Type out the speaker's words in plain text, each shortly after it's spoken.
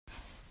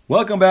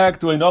Welcome back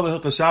to another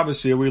Hilchos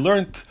Shabbos Shiur. We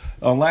learned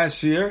on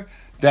last year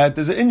that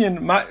there's an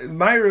Indian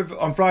Ma'ariv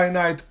on Friday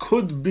night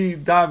could be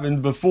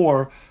davened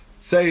before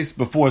Seis,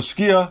 before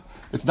Shkia.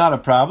 It's not a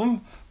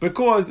problem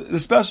because the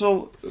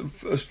special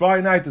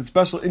Friday night, the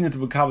special Indian to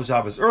be Kabbalah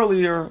Shabbos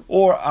earlier,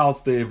 or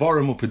else the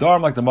Evarim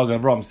Upidarim, like the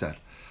Magen Avraham said.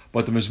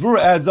 But the Mishmur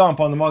adds on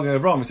from the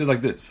Magen Avraham. He says like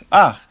this: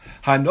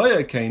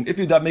 Hanoya Kain. If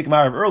you make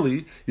Ma'ariv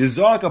early,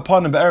 Yizark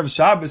upon him Erev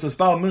Shabbos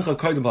Aspal Mincha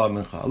Koydem Bal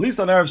Mincha. At least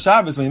on Erev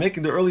Shabbos, when you're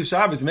making the early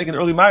Shabbos, you're making the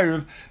early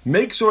Ma'ariv,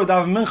 make sure to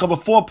have Mincha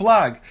before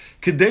Plag.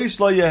 Kadesh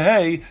Lo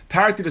Yehei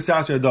Tarti the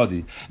Sasri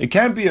Adadi. It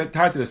can't be a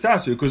Tarti the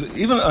Sasri because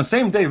even on the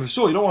same day, for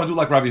sure, you don't want to do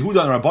like Rabbi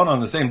Huda and Rabbanan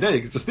on the same day.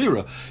 It's a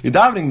stira. You're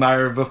davening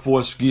Ma'ariv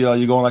before Shkia.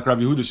 You're going like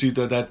Rabbi Huda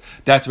Shita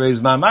that's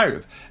raised my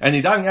Ma'ariv, and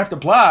you're davening after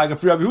Plag.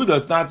 After Rabbi Huda,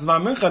 it's not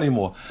Mincha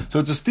anymore. So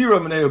it's a stira.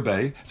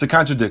 It's a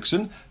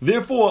contradiction.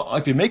 Therefore,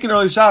 if you're making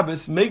early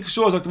Shabbos, make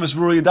sure like the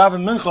Mishmur you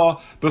daven Mincha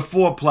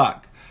before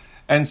Plag.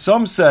 And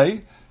some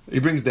say, he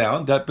brings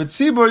down that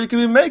B'tzibur you can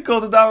be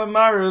makel to daven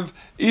Ma'ariv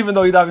even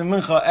though you daven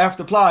Mincha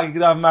after Plag. You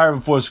can daven Ma'ariv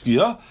before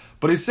Shkia.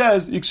 But he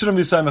says you shouldn't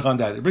be soymech on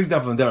that. He brings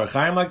down from the Derech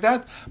Chaim like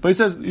that. But he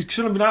says you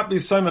shouldn't not be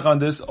soymech on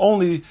this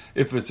only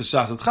if it's a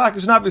Shas Chak.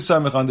 You should not be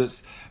soymech on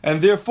this,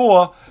 and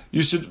therefore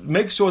you should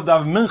make sure to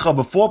daven Mincha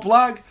before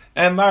Plag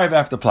and Ma'ariv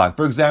after Plag.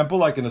 For example,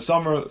 like in the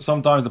summer,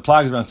 sometimes the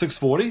Plag is around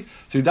 6:40,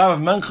 so you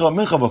daven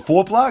Mincha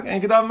before Plag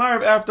and you can daven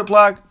Ma'ariv after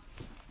Plag.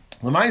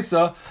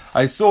 L'maisa,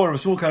 I saw Rav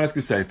Shmuel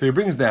Kaneski say, he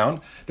brings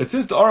down that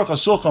since the Aruch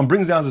HaShulchan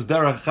brings down this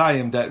Derech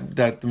Chaim that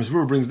the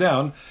Mishmur brings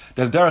down,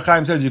 that the Derech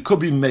Chaim says you could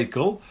be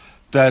mekel,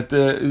 that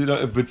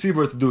if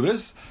B'tzibur to do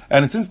this,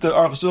 and since the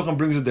Aruch HaShulchan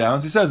brings it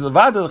down, so he says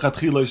Vada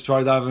l'chatchila is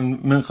try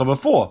daven Mincha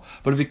before.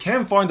 But if you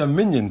can't find a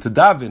minyan to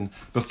daven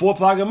before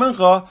Plag and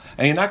Mincha,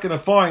 and you're not going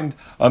to find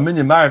a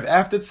minyan Ma'ariv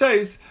after it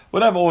says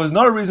whatever, or there's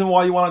another reason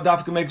why you want to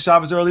dafka make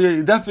Shabbos earlier,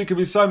 you definitely could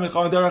be soymech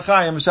on Derech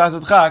Chaim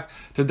Shas Chak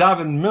to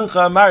daven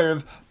Mincha and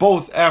Ma'ariv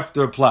both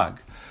after Plag.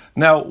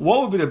 Now,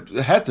 what would be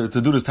the heter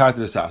to do this Tarti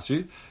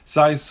Sasri?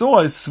 So I saw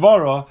a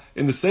svara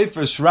in the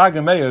Sefer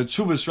Shraga Meir,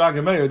 Chuvas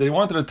Shraga Meir, that he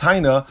wanted a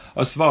taina,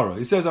 a svara.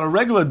 He says on a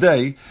regular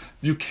day,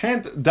 you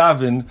can't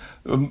daven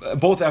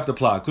both after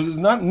Plag, because it's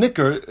not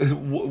nicker,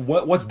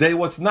 what's day,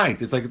 what's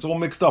night. It's like it's all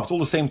mixed up, it's all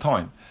the same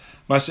time.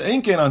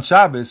 Masha'inkein on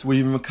Shabbos, where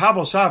you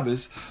Mekabel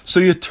Shabbos, so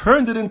you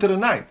turned it into the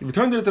night. If you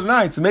turned it into the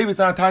night, so maybe it's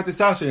not Tarti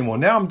Sasri anymore.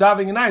 Now I'm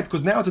davening at night,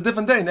 because now it's a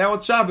different day. Now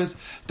it's Shabbos.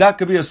 That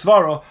could be a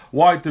svara.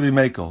 Why to be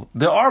mekel?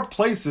 There are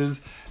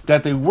places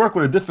that they work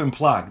with a different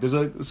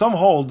Plag. Some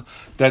hold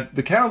that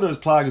the calendar's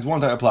Plag is one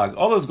type of Plag.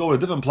 Others go with a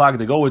different Plag.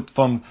 They go with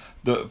from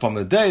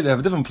the day. They have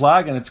a different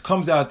Plag, and it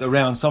comes out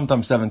around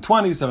sometimes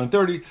 7:20,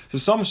 7:30. So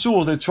some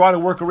shuls they try to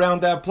work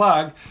around that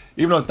Plag,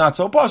 even though it's not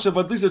so pasha,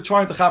 but at least they're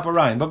trying to chap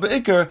around. But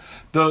be'ikr,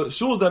 the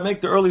shuls that make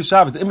the early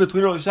Shabbos, the in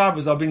between early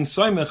Shabbos, are being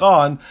soymech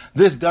on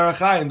this Derech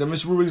Chaim that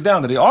Mishmur brings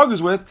down that he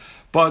argues with,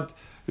 but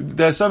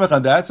there's soymech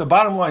on that. So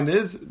bottom line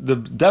is,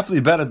 definitely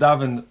better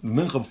daven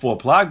Mincha before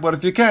Plag, but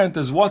if you can't,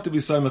 there's what to be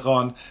soymech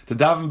on. To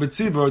daven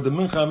B'tzibur, the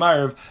Mincha and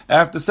Ma'ariv,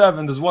 after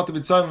 7, there's what to be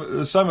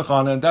soymech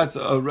on, and that's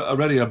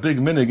already a big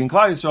minig in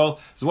Klal Yisrael,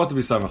 there's what to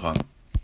be soymech on.